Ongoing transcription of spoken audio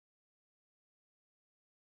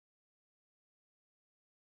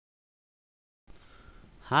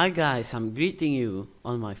Hi guys, I'm greeting you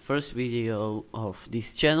on my first video of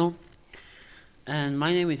this channel, and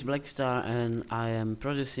my name is BlackStar and I am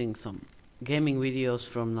producing some gaming videos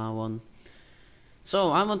from now on.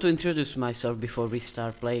 So I want to introduce myself before we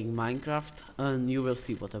start playing Minecraft, and you will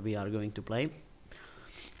see what we are going to play.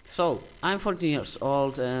 So I'm 14 years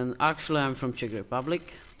old and actually I'm from Czech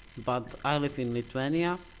Republic, but I live in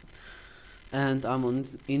Lithuania and I'm on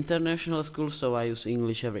international school, so I use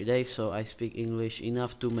English every day, so I speak English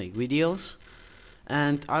enough to make videos.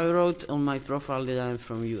 And I wrote on my profile that I'm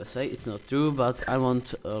from USA. It's not true, but I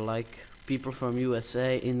want like people from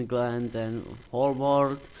USA, England and whole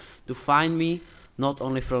world to find me, not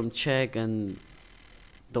only from Czech and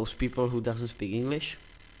those people who doesn't speak English.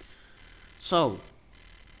 So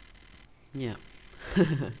yeah.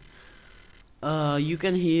 You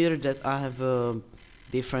can hear that I have a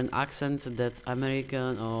different accent that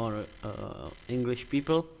American or English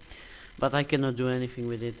people, but I cannot do anything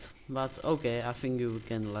with it. But okay, I think you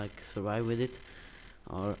can like survive with it.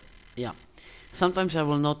 Or yeah, sometimes I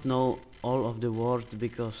will not know all of the words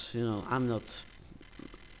because I'm not,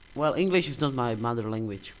 well, English is not my mother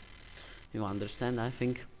language. You understand, I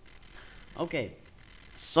think. Okay,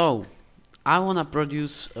 so I wanna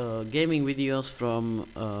produce gaming videos from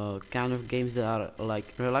kind of games that are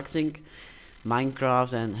like relaxing,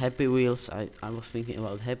 Minecraft and Happy Wheels. I was thinking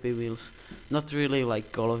about Happy Wheels, not really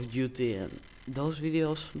like Call of Duty and those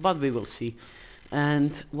videos, but we will see.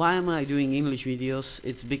 And why am I doing English videos?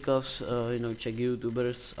 It's because Czech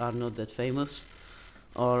YouTubers are not that famous,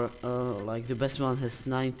 or like the best one has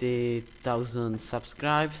 90,000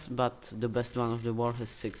 subscribes, but the best one of the world has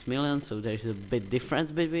 6 million, so there's a bit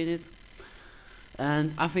difference between it.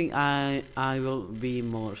 And I think I will be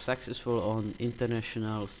more successful on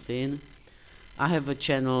international scene. I have a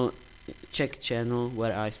channel, Czech channel,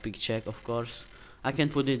 where I speak Czech, of course. I can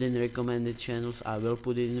put it in recommended channels. I will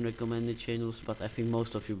put it in recommended channels, but I think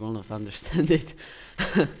most of you will not understand it.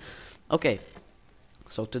 Okay,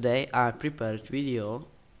 so today I prepared video,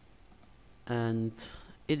 and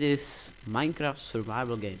it is Minecraft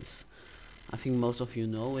survival games. I think most of you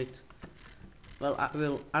know it. Well,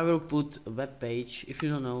 I will put a web page. If you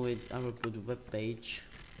don't know it, I will put a web page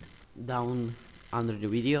down under the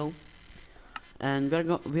video. And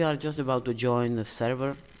we are just about to join the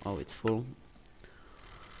server. Oh, it's full.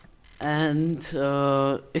 And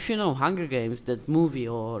if you know Hunger Games, that movie,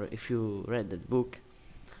 or if you read that book,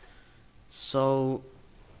 so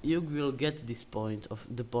you will get the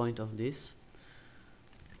point of this.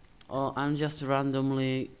 I'm just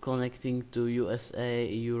randomly connecting to USA,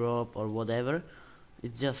 Europe, or whatever.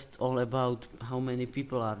 It's just all about how many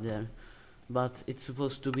people are there. But it's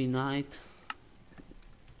supposed to be night.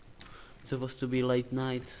 It's supposed to be late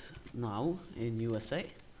night now in USA.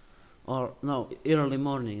 Or no, early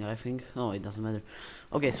morning, I think. Oh, it doesn't matter.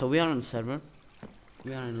 Okay, so we are on server.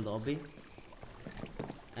 We are in lobby.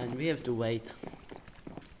 And we have to wait.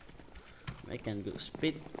 I can go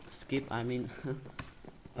skip, I mean.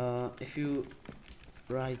 If you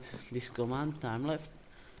write this command, time left,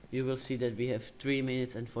 you will see that we have 3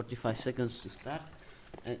 minutes and 45 seconds to start.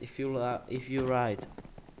 And if you write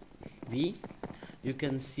V, you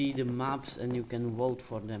can see the maps and you can vote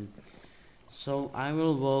for them. So I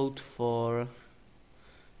will vote for,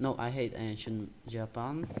 no, I hate ancient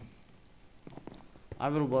Japan. I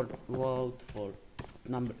will vote for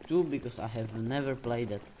number 2 because I have never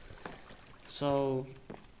played it. So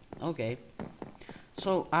okay,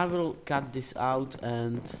 so I will cut this out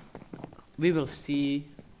and we will see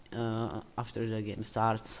after the game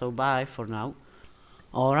starts. So bye for now.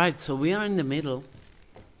 Alright, so we are in the middle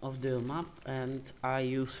of the map and I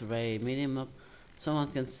use Ray minimap. Someone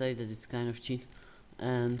can say that it's kind of cheap.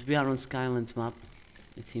 And we are on Skylands map,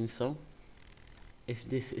 it seems so, if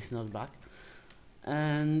this is not bug.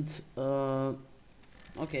 And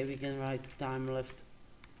okay, we can write time left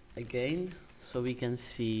again, so we can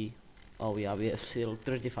see. Oh yeah, we have still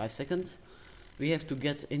 35 seconds. We have to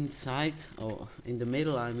get inside, or in the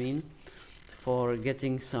middle I mean, for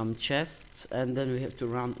getting some chests, and then we have to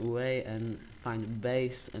run away and find a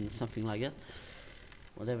base and something like that,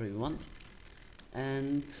 whatever you want.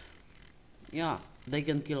 And yeah, they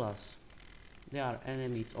can kill us. They are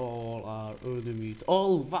enemies, all are enemies.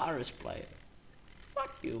 Oh, virus player,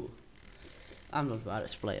 fuck you. I'm not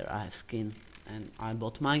virus player, I have skin, and I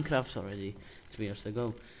bought Minecraft already 3 years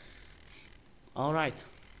ago. Alright,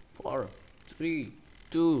 4, 3,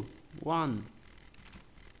 2, 1,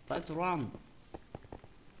 let's run.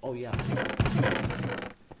 Oh yeah.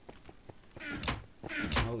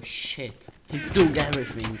 Oh shit, he took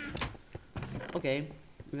everything. Okay,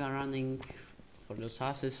 we are running for those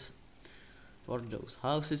houses. For those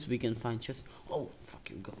houses we can find chests. Oh, fuck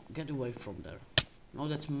you, go. Get away from there. No,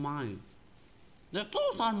 that's mine.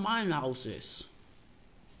 Those are mine houses.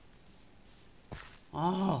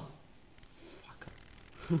 Oh, fuck.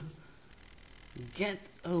 Get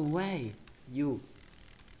away, you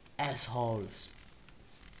assholes.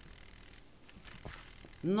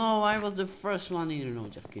 No, I was the first one in here. No,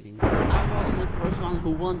 just kidding. I was the first one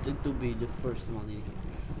who wanted to be the first one in here.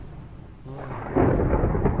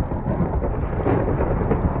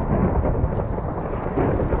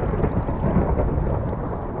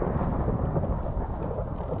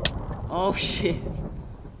 Oh shit.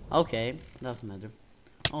 Okay, doesn't matter.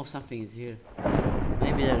 Oh, something is here.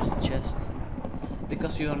 Maybe there's a chest.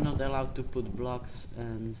 Because you are not allowed to put blocks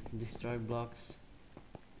and destroy blocks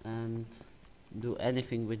and do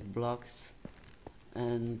anything with blocks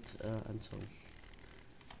and so.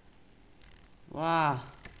 Wow,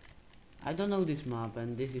 I don't know this map,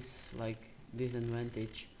 and this is like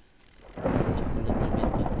disadvantage. Just a little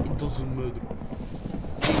bit, but it doesn't matter.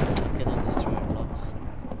 See, I cannot destroy blocks.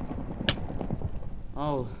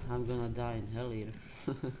 Oh, I'm gonna die in hell here.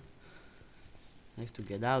 I have to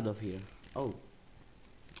get out of here. Oh.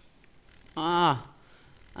 Ah,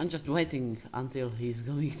 I'm just waiting until he's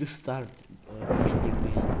going to start hitting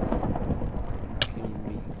me and killing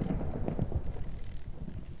me.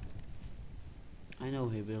 I know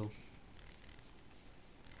he will.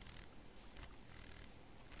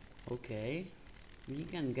 Okay, we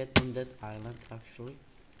can get on that island actually.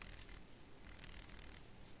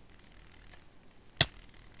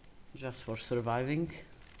 Just for surviving.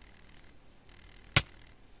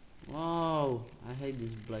 Whoa, I hate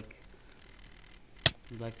this black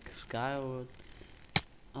sky or what?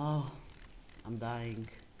 Oh, I'm dying.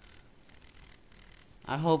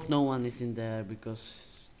 I hope no one is in there, because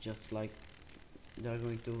just like they're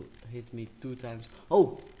going to hit me 2 times.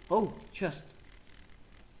 Oh, chest.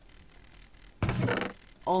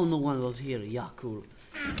 Oh, no one was here. Yeah, cool.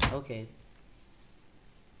 Okay.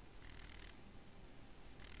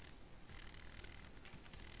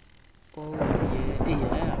 Oh yeah,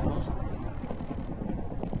 yeah.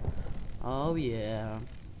 Oh yeah.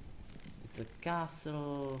 It's a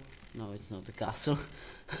castle. No, it's not a castle.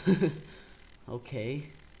 Okay.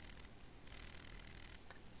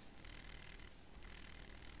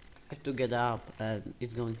 I have to get up, and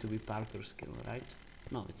it's going to be parkour skill, right?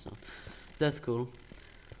 No, it's not. That's cool.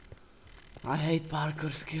 I hate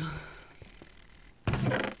parkour skill.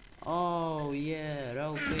 Oh yeah,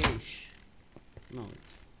 raw fish. No,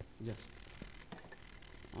 it's just.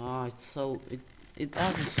 Oh, it's so it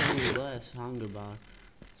adds so less hunger bar.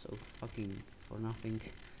 So fucking for nothing.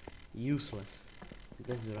 Useless.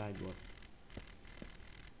 That's the right word.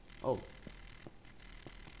 Oh.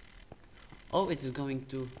 Oh, it is going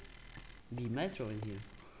to be metro in here.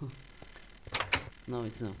 No,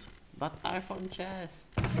 it's not. But I found chest.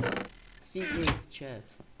 Secret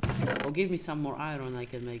chest. Oh, give me some more iron, I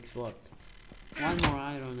can make sword. One more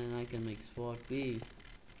iron and I can make sword, please.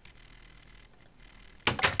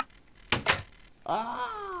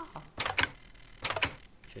 Ah!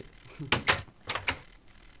 Shit.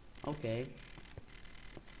 Okay.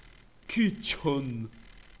 Kitchen.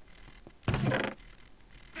 Please.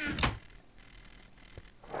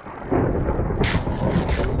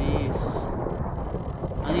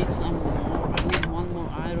 I need some more. I need one more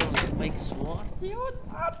iron to make sword. You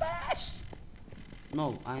are best.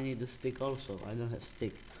 No, I need a stick also. I don't have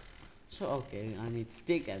stick. So okay, I need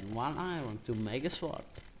stick and one iron to make a sword.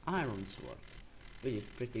 Iron sword. Which is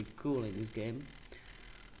pretty cool in this game.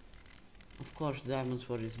 Of course diamond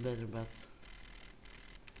sword is better,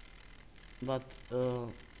 but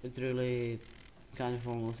it's really kind of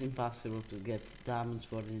almost impossible to get diamond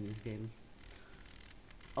sword in this game.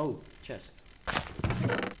 Oh, chest.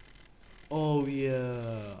 Oh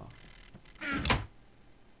yeah.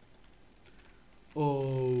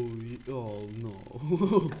 Oh, oh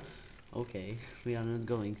no. Okay, we are not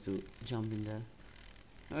going to jump in there.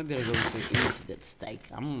 I'm gonna go to eat that steak.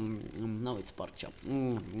 No, it's pork chop.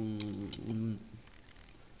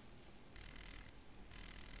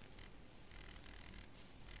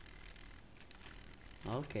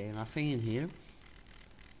 Okay, nothing in here.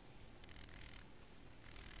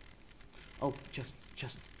 Oh, just.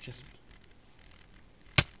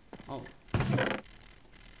 Oh.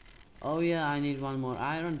 Oh yeah, I need one more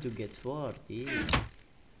iron to get sword. Yeah.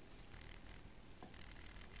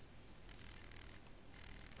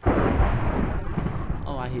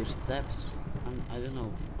 Oh, I hear steps. I don't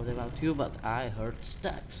know what about you, but I heard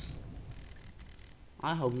steps.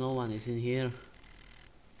 I hope no one is in here,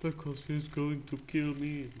 because he's going to kill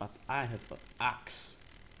me. But I have an axe.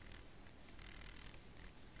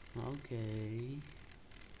 Okay.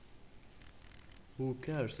 Who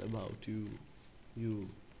cares about you? You.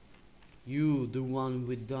 You, the one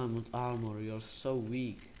with diamond armor, you're so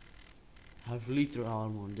weak. Have liter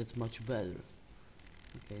armor, that's much better.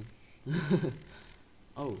 Okay.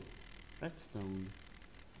 Oh, redstone.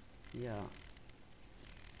 Yeah.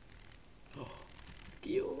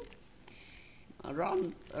 You.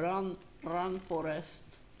 Run, run, run, forest.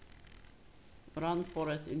 Run,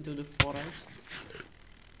 forest, into the forest.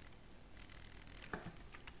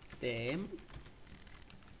 Damn.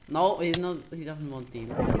 No, he's not. He doesn't want team.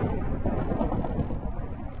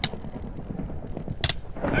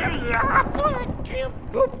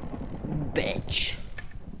 Bitch.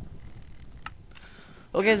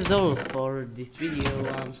 Okay, that's all for this video.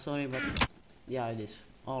 I'm sorry, but yeah, it is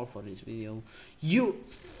all for this video. You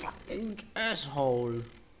fucking asshole.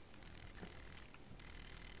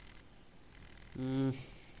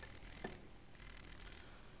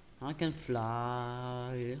 I can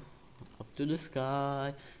fly up to the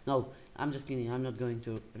sky. No, I'm just kidding. I'm not going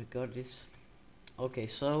to record this. Okay,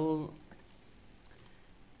 so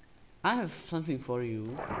I have something for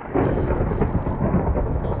you.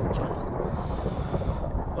 And just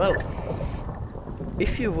well,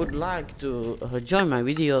 if you would like to join my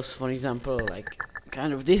videos, for example, like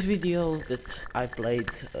kind of this video that I played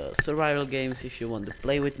survival games, if you want to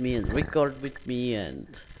play with me and record with me and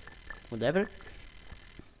whatever,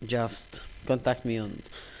 just contact me on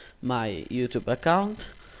my YouTube account.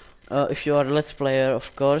 If you are a let's player,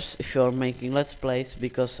 of course, if you are making let's plays,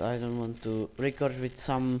 because I don't want to record with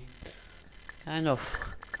some kind of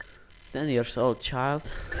 10 years old child.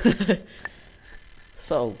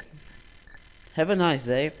 So have a nice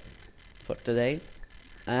day for today,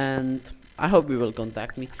 and I hope you will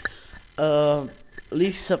contact me.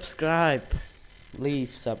 Leave subscribe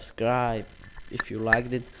if you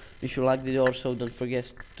liked it. If you liked it, also don't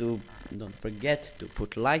forget to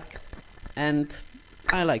put like, and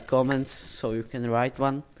I like comments, so you can write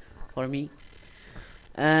one for me.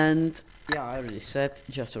 And yeah, I already said,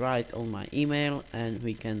 just write on my email and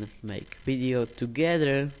we can make video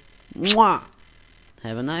together. Mwah!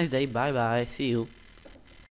 Have a nice day, bye bye, see you.